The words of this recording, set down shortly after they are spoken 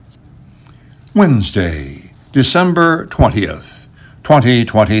Wednesday, December 20th,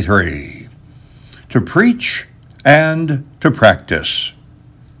 2023. To preach and to practice.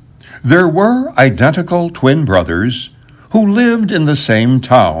 There were identical twin brothers who lived in the same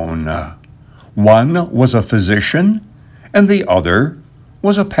town. One was a physician and the other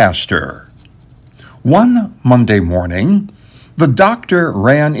was a pastor. One Monday morning, the doctor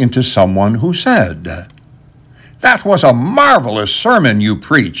ran into someone who said, "That was a marvelous sermon you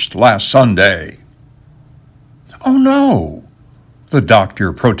preached last Sunday." "Oh no," the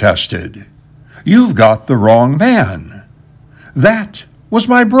doctor protested. "You've got the wrong man. That was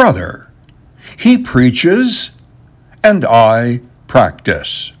my brother. He preaches, and I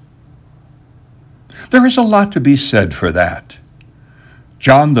practice." There is a lot to be said for that.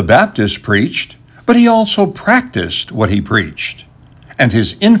 John the Baptist preached, but he also practiced what he preached, and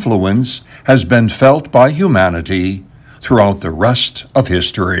his influence has been felt by humanity throughout the rest of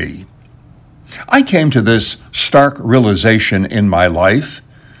history. I came to this stark realization in my life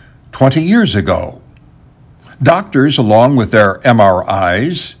 20 years ago. Doctors, along with their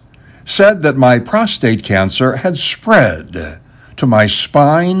MRIs, said that my prostate cancer had spread to my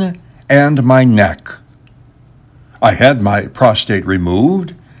spine and my neck. I had my prostate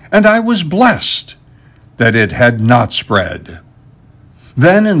removed, and I was blessed that it had not spread.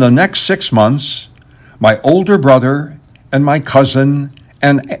 Then in the next 6 months, my older brother and my cousin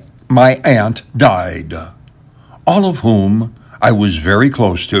and my aunt died, all of whom I was very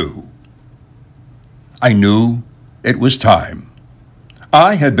close to. I knew it was time.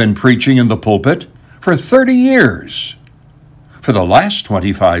 I had been preaching in the pulpit for 30 years. For the last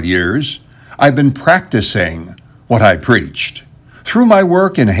 25 years, I've been practicing what I preached through my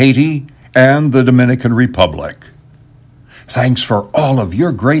work in Haiti and the Dominican Republic. Thanks for all of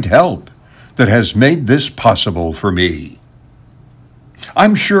your great help that has made this possible for me.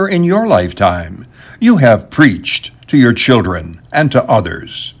 I'm sure in your lifetime you have preached to your children and to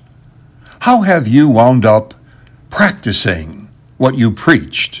others. How have you wound up practicing what you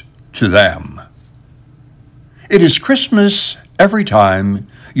preached to them? It is Christmas every time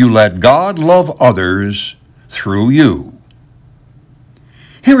you let God love others through you.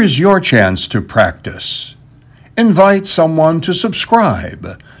 Here is your chance to practice. Invite someone to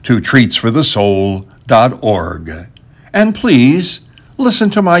subscribe to treatsforthesoul.org. And please listen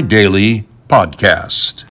to my daily podcast.